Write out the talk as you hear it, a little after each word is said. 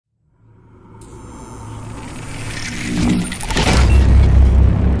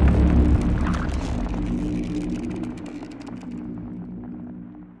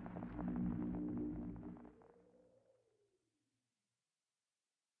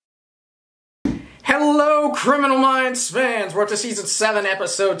Hello, Criminal Minds fans! We're up to Season 7,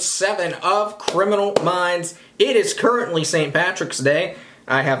 Episode 7 of Criminal Minds. It is currently St. Patrick's Day.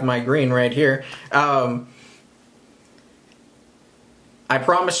 I have my green right here. I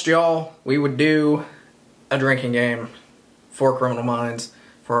promised y'all we would do a drinking game for Criminal Minds.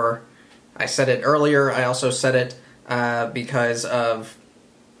 I said it earlier, I also said it because of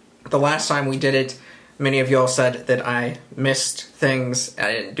the last time we did it. Many of y'all said that I missed things,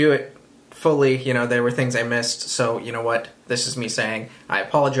 I didn't do it fully, you know, there were things I missed, so you know what, this is me saying, I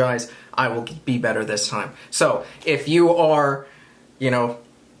apologize, I will be better this time. So, if you are, you know,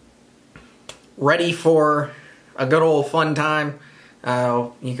 ready for a good old fun time,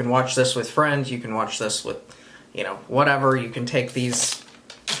 you can watch this with friends, you can watch this with, you know, whatever, you can take these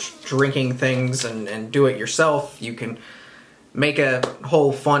drinking things and do it yourself, you can make a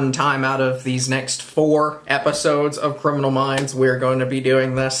whole fun time out of these next 4 episodes of Criminal Minds. We're going to be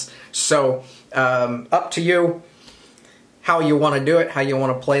doing this. So, up to you how you want to do it, how you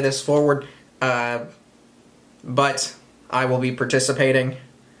want to play this forward. But I will be participating.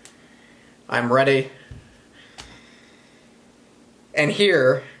 I'm ready. And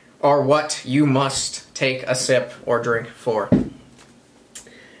here are what you must take a sip or drink for.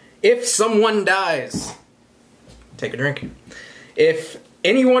 If someone dies, take a drink. If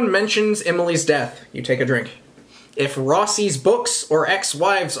anyone mentions Emily's death, you take a drink. If Rossi's books or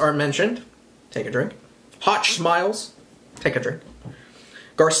ex-wives are mentioned, take a drink. Hotch smiles, take a drink.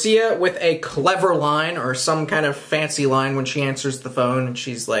 Garcia with a clever line or some kind of fancy line when she answers the phone and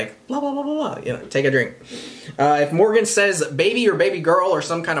she's like, blah, blah, blah, blah, blah, you know, take a drink. If Morgan says baby or baby girl or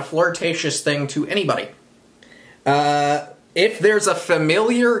some kind of flirtatious thing to anybody. If there's a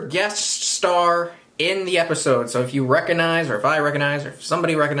familiar guest star in the episode, so if you recognize, or if I recognize, or if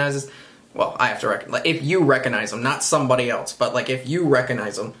somebody recognizes, well, I have to recognize, if you recognize them, not somebody else, but like if you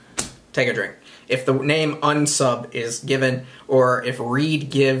recognize them, take a drink. If the name unsub is given, or if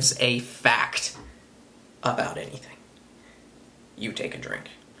Reed gives a fact about anything, you take a drink.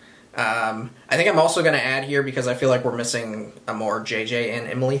 I think I'm also going to add here, because I feel like we're missing a more JJ and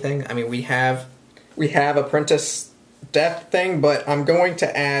Emily thing. I mean, we have apprentice death thing, but I'm going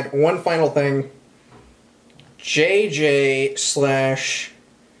to add one final thing. JJ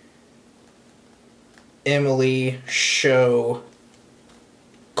 / Emily show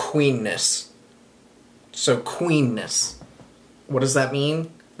queenness. So queenness. What does that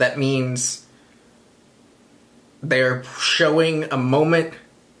mean? That means they're showing a moment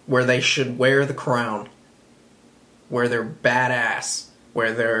where they should wear the crown. Where they're badass.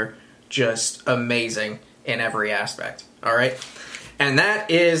 Where they're just amazing in every aspect. Alright? And that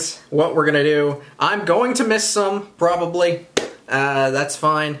is what we're gonna do. I'm going to miss some, probably. That's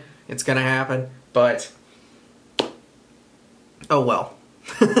fine. It's gonna happen. But, oh well.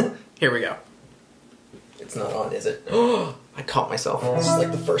 Here we go. It's not on, is it? Oh, I caught myself. This is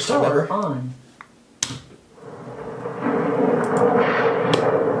like the first time ever. On.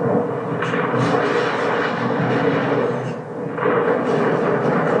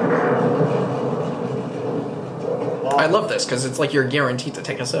 I love this, because it's like you're guaranteed to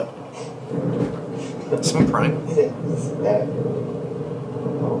take a sip. Some prime.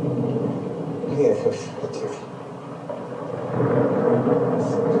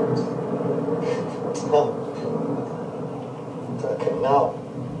 No.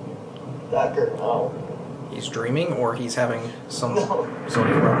 He's dreaming, or he's having some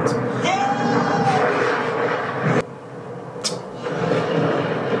zoning problems.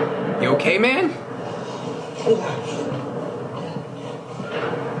 You okay, man?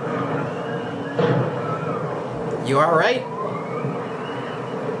 You alright?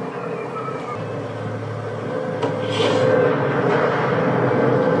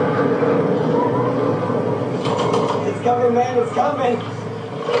 It's coming, man, it's coming!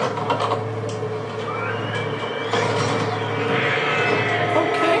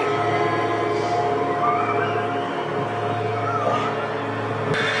 Okay.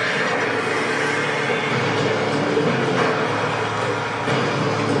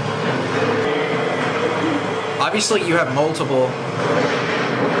 Obviously you have multiple...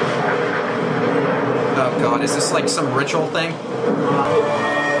 Oh god, is this like some ritual thing?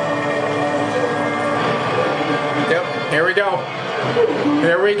 Yep, here we go.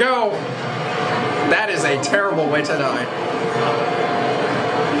 Here we go. That is a terrible way to die.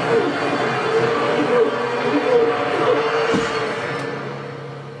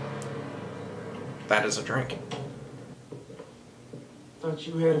 That is a drink. Thought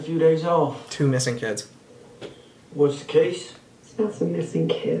you had a few days off. 2 missing kids. What's the case? It's not some missing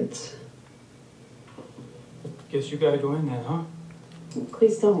kids. Guess you gotta go in then, huh?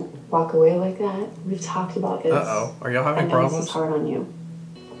 Please don't walk away like that. We've talked about this. Uh-oh. Are y'all having I know problems? this is hard on you.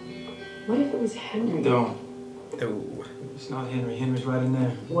 What if it was Henry? Don't. Ooh. It's not Henry. Henry's right in there.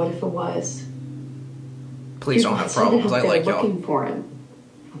 What if it was? Please don't have problems. I like y'all. Looking for him.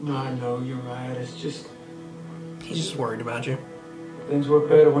 No, I know, you're right. It's just... He's just worried about you. Things work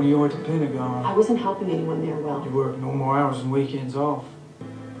better when you were at the Pentagon. I wasn't helping anyone there, Will. You work no more hours and weekends off.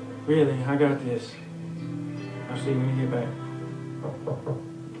 Really, I got this. I'll see you when you get back.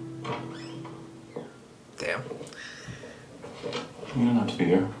 Damn. You don't have to be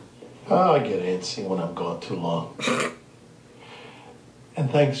here. Oh, I get antsy when I'm gone too long. And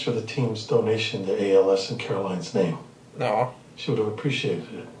thanks for the team's donation to ALS in Caroline's name. No. She would have appreciated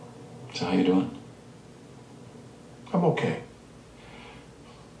it. So how you doing? I'm okay.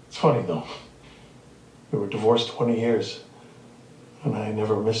 It's funny, though. We were divorced 20 years, and I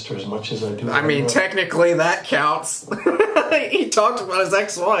never missed her as much as I do. I mean, technically that counts. He talked about his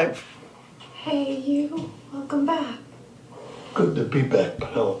ex-wife. Hey, you. Welcome back. Good to be back,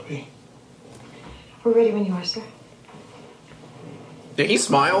 Penelope. We're ready when you are, sir. Did he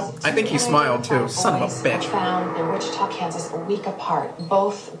smile? I think he smiled too. Son of a bitch. Found in Wichita, Kansas, a week apart.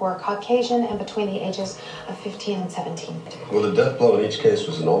 Both were Caucasian and between the ages of 15 and 17. Well, the death blow in each case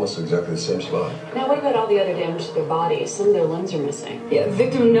was in almost exactly the same spot. Now, what about all the other damage to their bodies? Some of their limbs are missing. Yeah,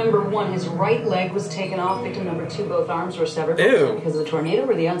 victim number 1, his right leg was taken off. Victim number 2, both arms were severed. Ew. Because of the tornado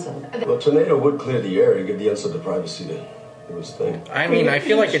or the unsub? Well, a tornado would clear the area, give the insect the privacy to do its thing. I mean, I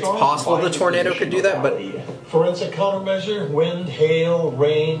feel like it's possible the tornado could do that, but... Forensic countermeasure, wind, hail,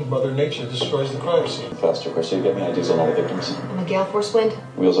 rain, Mother Nature destroys the crime scene. Faster, Chris. You get me ideas on all the victims. And a gale force wind.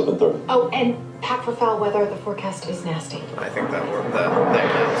 Wheels up in 30. Oh, and pack for foul weather. The forecast is nasty. I think that worked. That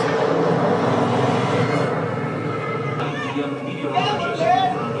counts.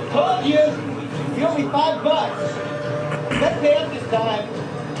 Told you! You owe me $5. Let's pay up this time.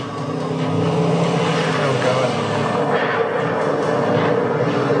 Oh, God.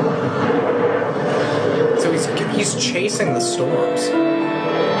 So he's chasing the storms.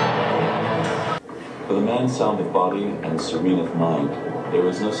 For the man sound of body and serene of mind, there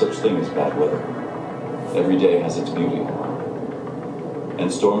is no such thing as bad weather. Every day has its beauty.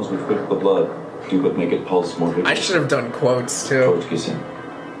 And storms which whip the blood do but make it pulse more vigorous. I should have done quotes, too. George Gissin.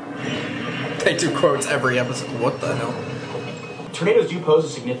 They do quotes every episode. What the hell? Tornadoes do pose a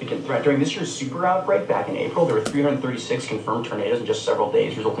significant threat. During this year's super outbreak back in April, there were 336 confirmed tornadoes in just several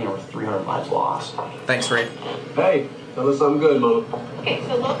days, resulting in over 300 lives lost. Thanks, Reed. Hey, tell us something good, Mama. Okay,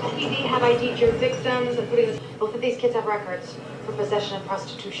 so local PD have ID'd your victims, including both of these kids have records for possession and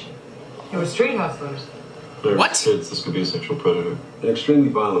prostitution. They were street hustlers. They're What? Kids, this could be a sexual predator. An extremely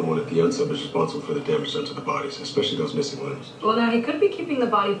violent one if the unsub is responsible for the damage done to the bodies, especially those missing limbs. Well, now, he could be keeping the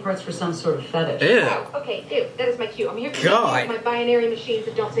body parts for some sort of fetish. Ew. Okay, dude, that is my cue. I'm here to God. use my binary machines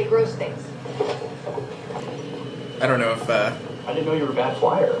that don't say gross things. I don't know if, I didn't know you were a bad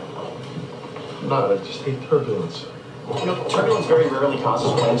flyer. No, I just hate turbulence. You know, turbulence very rarely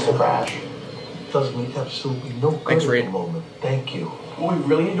causes planes to crash. It does me absolutely no good Thanks, at Reed. the moment. Thank you. What we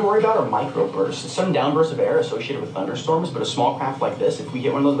really need to worry about are microbursts. Sudden downbursts of air associated with thunderstorms, but a small craft like this, if we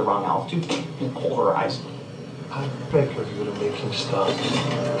hit one of those at the wrong altitude, it'll pulverize. I beg of you to make him stop.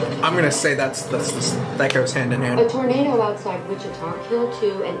 I'm gonna say that goes hand in A hand. tornado outside Wichita killed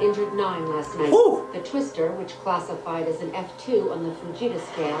 2 and injured 9 last night. Ooh. The Twister, which classified as an F2 on the Fujita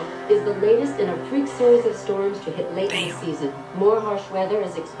scale, is the latest in a freak series of storms to hit late in the season. More harsh weather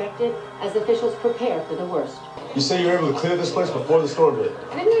is expected as officials prepare for the worst. You say you were able to clear this place before the storm hit?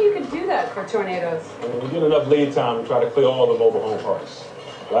 I didn't know you could do that for tornadoes. We get enough lead time to try to clear all the mobile home parks.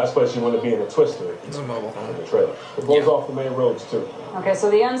 Last place you want to be in a Twister It's a mobile is home. the trailer. It blows Yeah. off the main roads too. Okay, so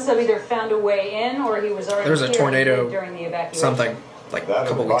the unsub either found a way in or he was already There was a here tornado, during the evacuation. something, like a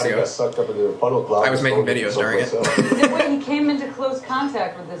couple weeks Body ago. got sucked up into a puddle cloud. I was making videos during it. Is it when he came into close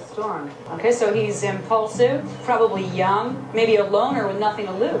contact with this storm? Okay, so he's impulsive, probably young, maybe a loner with nothing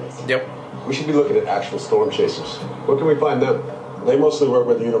to lose. Yep. We should be looking at actual storm chasers. Where can we find them? They mostly work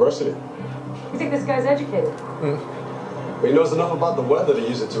with the university. You think this guy's educated? But he knows enough about the weather to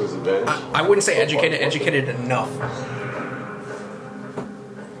use it to his advantage. I wouldn't say educated enough.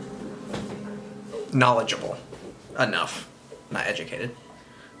 Knowledgeable enough. Not educated.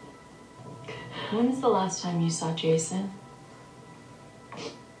 When's the last time you saw Jason?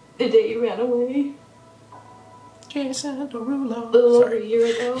 The day you ran away. Jason Derulo. A little over Sorry. a year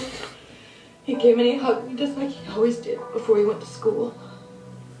ago. He came and he hugged me just like he always did before he went to school.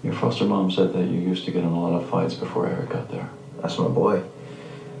 Your foster mom said that you used to get in a lot of fights before Eric got there. That's my boy.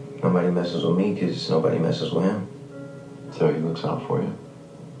 Nobody messes with me because nobody messes with him. So he looks out for you.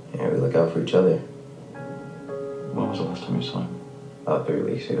 Yeah, we look out for each other. When was the last time you saw him? About 3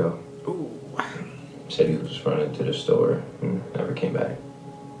 weeks ago. Ooh. Said he was running to the store and never came back.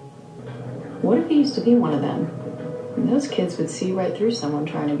 What if he used to be one of them? Those kids would see right through someone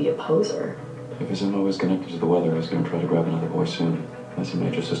trying to be a poser. If his MO is connected to the weather, he's going to try to grab another boy soon. That's a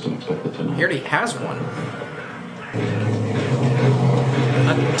major system expected tonight. He already has one.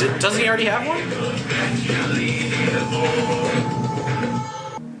 Does he already have one?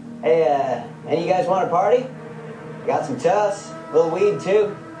 Hey, any of you guys want to party? Got some tuss, a little weed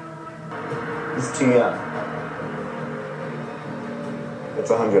too. He's too young. It's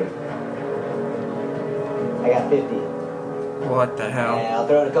 100. I got 50. What the hell? Yeah, I'll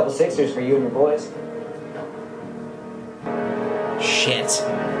throw in a couple sixers for you and your boys. Shit.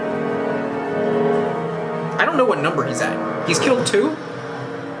 I don't know what number he's at. He's killed 2?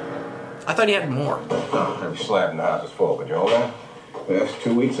 I thought he had more. Every slab in the house is full, but you know that? Yeah,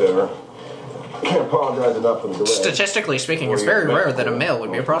 2 weeks ever. Can't apologize enough for the delay. Statistically speaking, it's very rare that a male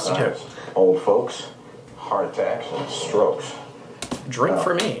would be a prostitute. Old folks, heart attacks, and strokes. Drink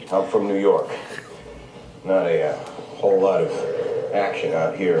for me. I'm from New York. Not a whole lot of action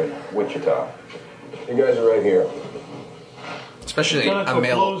out here in Wichita. You guys are right here. Especially a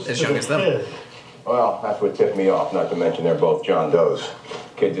male as young as them. Well, that's what tipped me off, not to mention they're both John Does.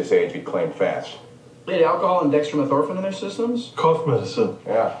 Kids this age get claimed fast. They had alcohol and dextromethorphan in their systems? Cough medicine.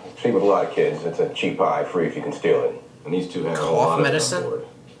 Yeah, see with a lot of kids, it's a cheap high, free if you can steal it. And these two have a lot of medicine?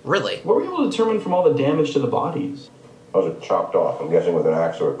 Really? What were you able to determine from all the damage to the bodies? Those are chopped off, I'm guessing with an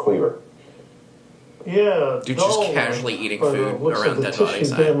axe or a cleaver. Yeah, dude, just casually eating food around dead bodies.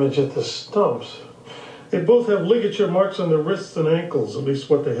 Tissue damage at the stumps. They both have ligature marks on their wrists and ankles, at least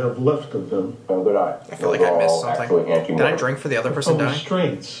what they have left of them. Oh, good eye. I feel like I missed something. Did I drink for the other person dying?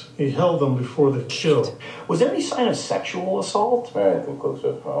 Restraints. He held them before the kill. Was there any sign of sexual assault?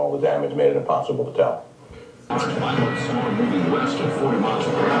 Inconclusive. All the damage made it impossible to tell. Moving west at 40 miles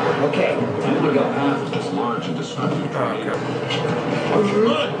per hour. Okay. And it would go half of this large and destructive train.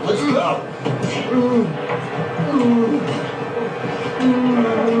 Let's go.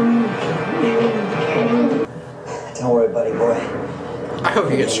 Don't worry, buddy boy. I hope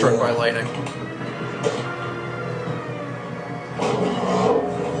you get struck by lightning.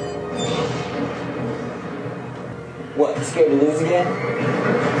 What, you scared to lose again?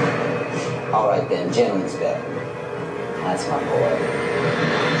 All right then, gentleman's better. That's my boy.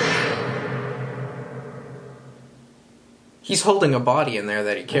 He's holding a body in there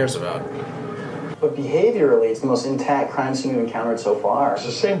that he cares about. But behaviorally, it's the most intact crime scene we've encountered so far. It's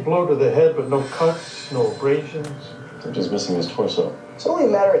the same blow to the head, but no cuts, no abrasions. They're just missing his torso. It's only a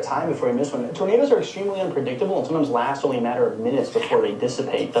matter of time before we miss one. Tornadoes are extremely unpredictable and sometimes last only a matter of minutes before they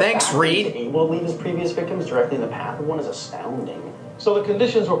dissipate. Thanks, Reed. The fact that he's able to leave his previous victims directly in the path of one is astounding. So the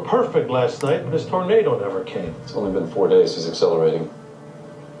conditions were perfect last night, but this tornado never came. It's only been 4 days. He's accelerating.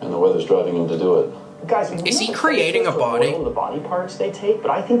 And the weather's driving him to do it. Guys, is he creating a body? Loyal to the body parts they take,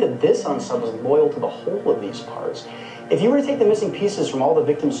 but I think that this unsub is loyal to the whole of these parts. If you were to take the missing pieces from all the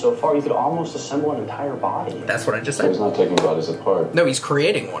victims so far, you could almost assemble an entire body. That's what I just said. He's not taking bodies apart. No, he's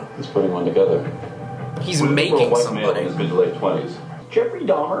creating one. He's putting one together. He's making somebody. In his mid to late 20s. Jeffrey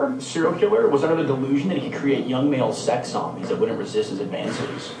Dahmer, the serial killer, was under the delusion that he could create young male sex zombies that wouldn't resist his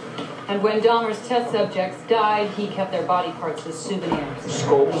advances. And when Dahmer's test subjects died, he kept their body parts as souvenirs.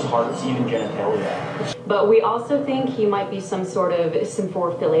 Skulls, hearts, even genitalia. But we also think he might be some sort of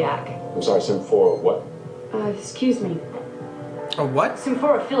symphophiliac. I'm sorry, Symphophor what? Excuse me. A what?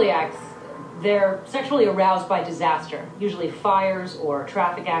 Symphophiliacs. They're sexually aroused by disaster, usually fires or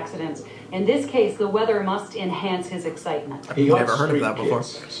traffic accidents. In this case, the weather must enhance his excitement. I've never heard of that before.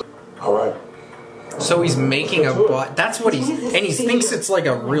 All right. So he's making a body. That's what he's... And he thinks it's like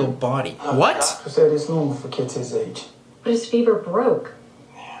a real body. What? Doctor said it's normal for kids his age. But his fever broke.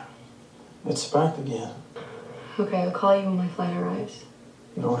 Yeah. It spiked again. Okay, I'll call you when my flight arrives.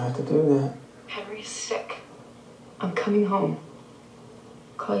 You don't have to do that. Henry's sick. I'm coming home.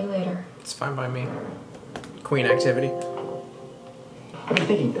 Call you later. It's fine by me. Queen activity. I've been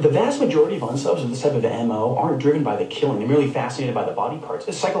thinking, the vast majority of unsubs with this type of MO aren't driven by the killing. They're merely fascinated by the body parts.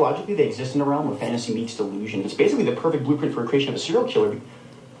 Psychologically, they exist in a realm where fantasy meets delusion. It's basically the perfect blueprint for a creation of a serial killer.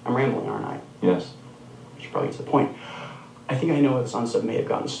 I'm rambling, aren't I? Yes. I should probably get to the point. I think I know how this unsub may have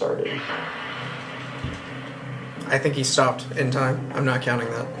gotten started. I think he stopped in time. I'm not counting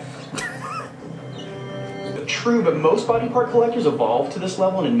that. True, but most body part collectors evolve to this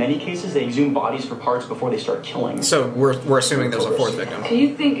level, and in many cases, they exhume bodies for parts before they start killing. So we're assuming there's a fourth victim. Do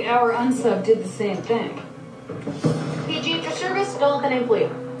you think our unsub did the same thing? PG for service, don't let the name for you.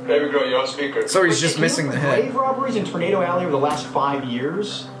 Baby girl, you're on speaker. So he's just missing the head. Grave robberies in Tornado Alley over the last 5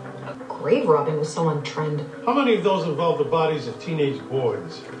 years? Of grave robbing was so on trend. How many of those involve the bodies of teenage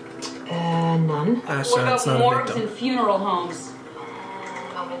boys? None. So What it's about not a morgues victim. and funeral homes?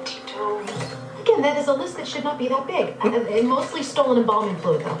 Again, that is a list that should not be that big. And mostly stolen embalming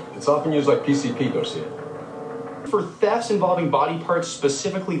fluid, though. It's often used like PCP, Garcia. For thefts involving body parts,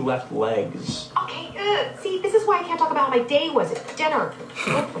 specifically left legs. Okay, see, this is why I can't talk about how my day was at dinner.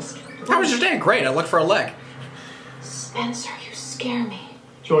 Breakfast. How was your day? Great. I looked for a leg. Spencer, you scare me.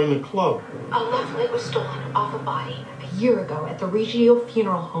 Join the club. A left leg was stolen off a body a year ago at the Reggio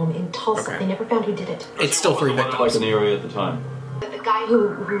Funeral Home in Tulsa. They never found who did it. It's still 3 victims. Like in the area at the time. The guy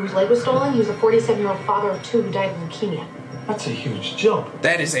whose leg was stolen, he was a 47-year-old father of 2 who died of leukemia. That's a huge jump.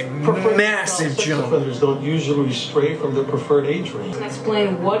 That is a Preferred massive sex jump. Offenders don't usually stray from their preferred age range.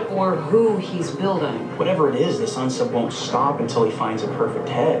 Explain what or who he's building. Whatever it is, the unsub won't stop until he finds a perfect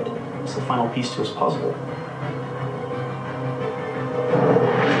head. It's the final piece to his puzzle.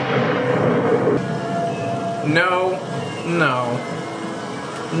 No. No.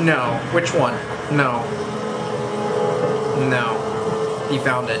 No. Which one? No. No. He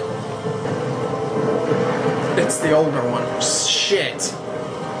found it. It's the older one. Shit.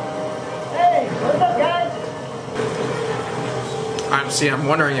 Hey, what's up, guys? I'm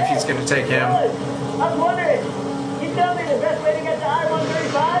wondering if he's gonna take him. I was wondering, you tell me the best way to get to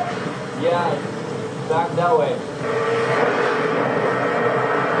I-135? Yeah, back that way.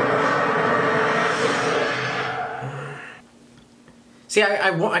 See,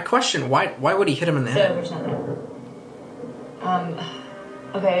 I question why would he hit him in the head? There's nothing.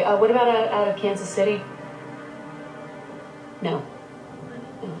 Okay, what about out of Kansas City? No.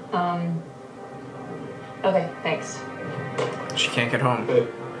 Okay, thanks. She can't get home. Hey,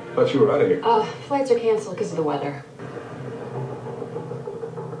 thought you were out of here. Flights are canceled because of the weather.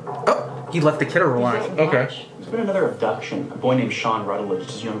 Oh, he left the kid alive. Okay. There's been another abduction. A boy named Sean Rutledge,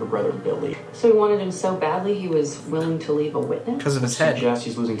 his younger brother Billy. So he wanted him so badly he was willing to leave a witness? Because of his head. Suggests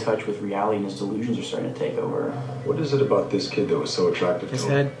he's losing touch with reality and his delusions are starting to take over. What is it about this kid that was so attractive to him? His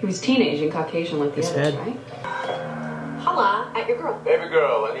head. He was teenage and Caucasian like the His others, head. right? Holla at your girl. Baby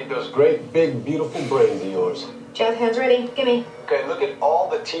girl, I need those great, big, beautiful brains of yours. Jeff, hands ready. Gimme. Okay, look at all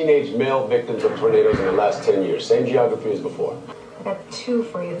the teenage male victims of tornadoes in the last 10 years. Same geography as before. I got 2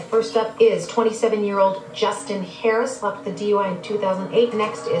 for you. The first up is 27-year-old Justin Harris, left the DUI in 2008.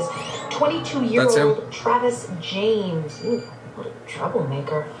 Next is 22-year-old Travis James. Ooh, what a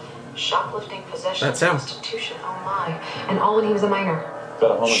troublemaker. Shoplifting, possession, That's him. prostitution, oh my. And all when he was a minor.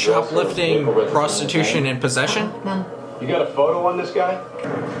 Got a home address, Shoplifting, vehicle registration, prostitution, and possession? None. You got a photo on this guy?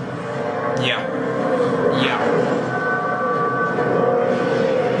 Yeah. Yeah.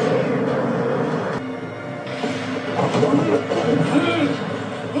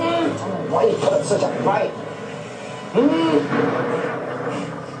 Why you put up such a fight?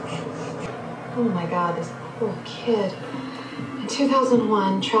 Oh my God, this poor kid. In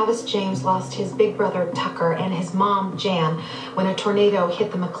 2001, Travis James lost his big brother Tucker and his mom Jan when a tornado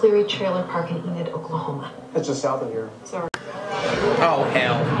hit the McCleary Trailer Park in Enid, Oklahoma. That's just south of here. Sorry. Oh,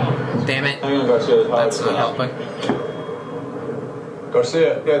 hell. Damn it. Hang on, Garcia. That's not helping.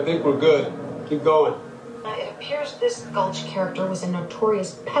 Garcia, yeah, I think we're good. Keep going. It appears this Gulch character was a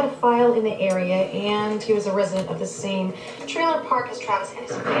notorious pedophile in the area, and he was a resident of the same trailer park as Travis and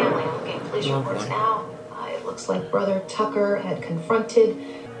his family. Looking at police reports now, it looks like brother Tucker had confronted.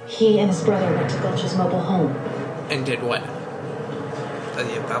 He and his brother went to Gulch's mobile home. And did what?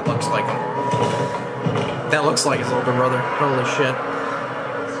 Yeah, that looks like him. That looks like his older brother. Holy shit.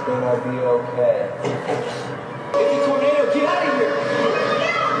 It's gonna be okay. It's a tornado, get out of here!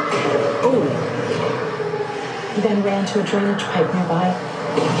 Oh. He then ran to a drainage pipe nearby.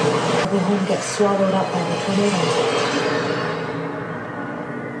 The home gets swallowed up by the tornado.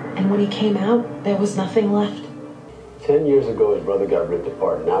 And when he came out, there was nothing left. 10 years ago, his brother got ripped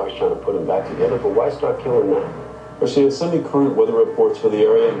apart. Now he's trying to put him back together, but why start killing now? Garcia, send me current weather reports for the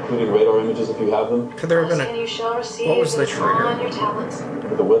area, including radar images if you have them. Could there have been And you shall receive What was the this trigger? on your tablets.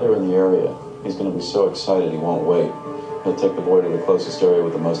 With the weather in the area, he's going to be so excited he won't wait. He'll take the boy to the closest area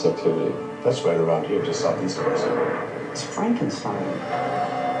with the most activity. That's right around here, just southeast of us. It's Frankenstein.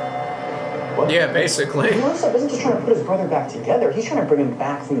 Yeah, basically. He isn't just trying to put his brother back together. He's trying to bring him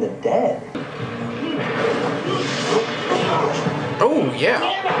back from the dead. Oh, yeah.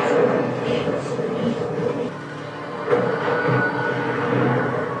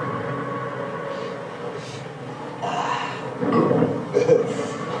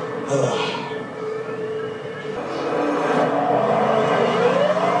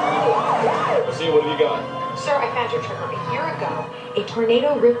 Garcia, what have you got? Sir, I found your trigger. A year ago, a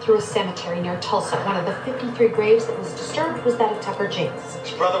tornado ripped through a cemetery near Tulsa. One of the 53 graves that was disturbed was that of Tucker James.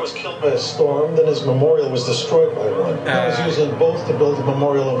 His brother was killed by a storm, then his memorial was destroyed by one. He was using both to build a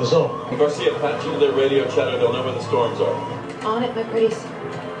memorial of his own. Garcia, patch into their radio chatter. They'll know where the storms are. On it, my pretties.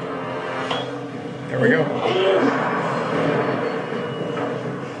 There we go.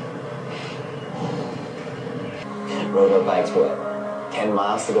 Rode our bikes, what, 10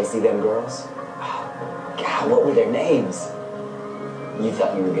 miles to go see them girls? God, what were their names? You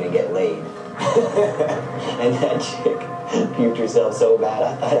thought you were gonna get laid. And that chick puked herself so bad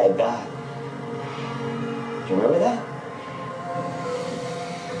I thought I'd die. Do you remember that?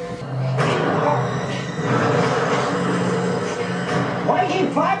 Why do you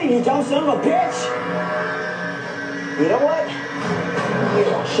keep fighting, you dumb son of a bitch? You know what?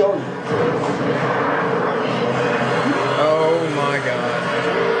 Here, I'll show you. Oh my god.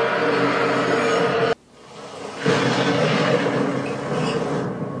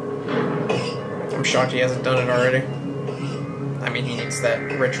 I'm shocked he hasn't done it already. I mean, he needs that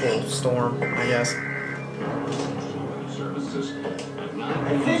ritual storm, I guess. See,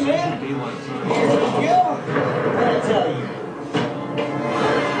 man? Here we go. What did I tell you?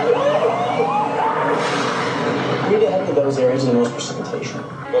 We need to head into those areas with the most precipitation.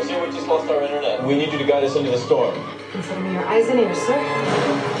 Garcia, we just lost our internet. We need you to guide us into the storm. Consider me your eyes and ears, sir.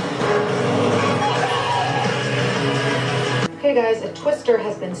 Okay, guys, a twister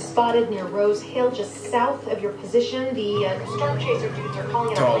has been spotted near Rose Hill, just south of your position. The storm chaser dudes are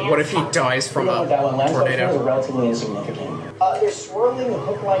calling it a Oh, what if he dies from a That one, landslide is tornado? relatively insignificant. They're swirling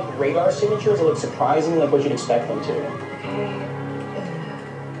hook-like radar signatures that look surprisingly like what you'd expect them to.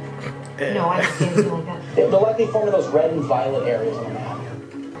 No, I don't see anything like that. They're likely forming those red and violet areas on the map.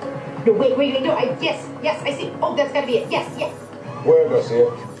 No, wait, no, yes, I see. Oh, that's gotta be it. Yes. Where,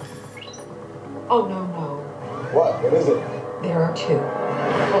 Garcia? Oh, no. What? What is it? There are two.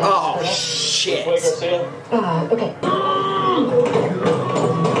 Oh, shit. Wait, Garcia. Okay.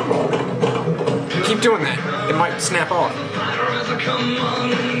 Keep doing that. It might snap off.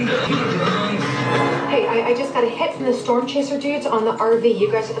 Hey, I just got a hit from the storm chaser dudes on the RV.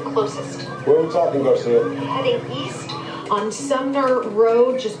 You guys are the closest. Where are we talking, Garcia? Heading east on Sumner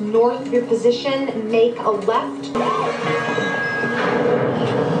Road, just north of your position. Make a left.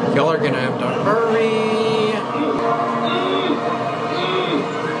 Y'all are gonna have to hurry.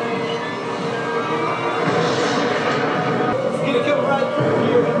 It's gonna come right through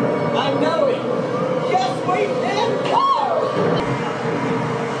here. I know it. Just wait and go!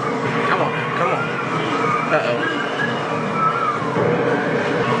 Come on. Uh-oh.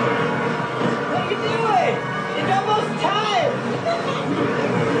 What are you doing? It's almost time!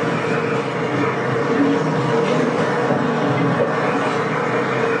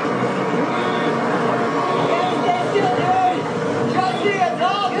 Stay still, dude! Trust me, it's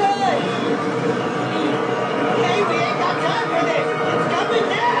all good! Hey, we ain't got time for this! It's coming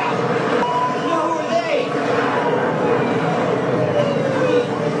now! So who are they?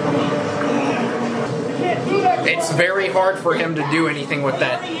 You can't do that! It's very hard for him to do anything with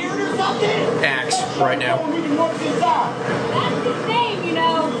that axe right now. That's his name, you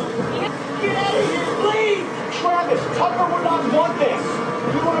know. Get out of here, please! Travis, Tucker would not want this.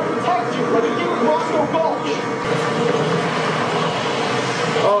 We want to protect you, like he did with Roscoe Gulch.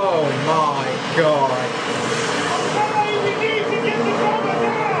 Oh my god. Somebody we need to get the cover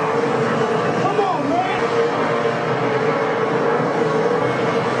now! Come on, man!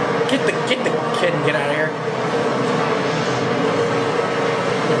 Get the kid and get out of here.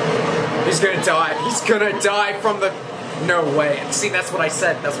 He's gonna die. He's gonna die from the... No way. See, that's what I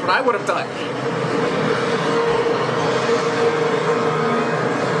said. That's what I would have done.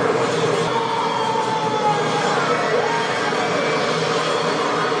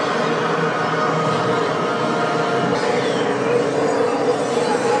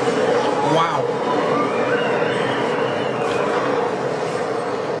 Wow.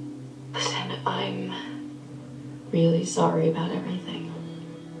 Listen, I'm really sorry about everything.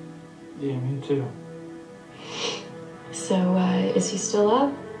 Yeah, me too. So, is he still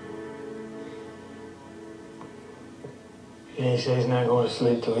up? Yeah, he said he's not going to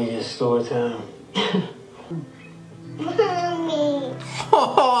sleep till he gets store time. Mommy.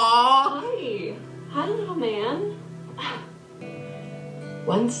 Hi. Hi, little man.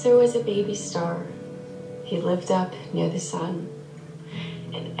 Once there was a baby star. He lived up near the sun.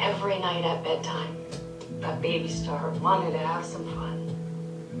 And every night at bedtime, that baby star wanted to have some fun.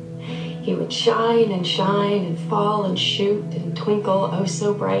 He would shine and fall and shoot and twinkle oh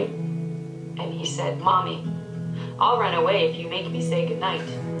so bright. And he said, Mommy, I'll run away if you make me say goodnight.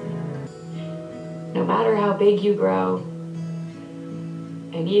 No matter how big you grow,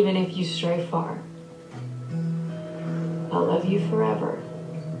 and even if you stray far, I'll love you forever,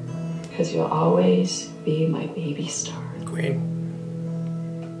 because you'll always be my baby star. Queen.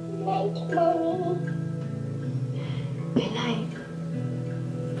 Night, Mommy. Good night.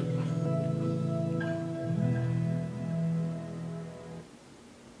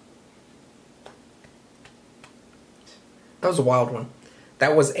 That was a wild one.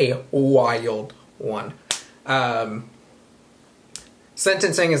 That was a wild one.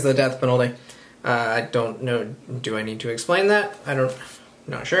 Sentencing is the death penalty. I don't know. Do I need to explain that?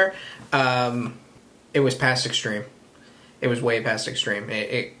 Not sure. It was past extreme. It was way past extreme.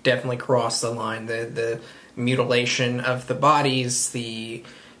 It definitely crossed the line. The mutilation of the bodies, the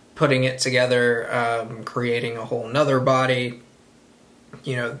putting it together, creating a whole nother body.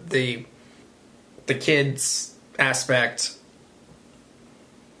 You know, the kids aspect.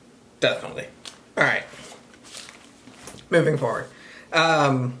 Definitely. Alright. Moving forward.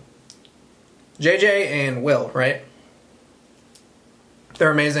 JJ and Will, right? They're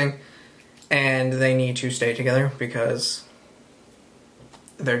amazing. And they need to stay together because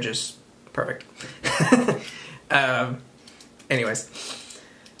they're just perfect. Anyways.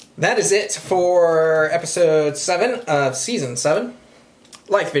 That is it for episode 7 of season 7.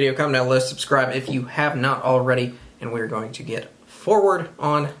 Like the video, comment down below, subscribe if you have not already, and we're going to get forward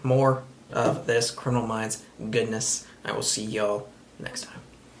on more of this Criminal Minds goodness. I will see y'all next time.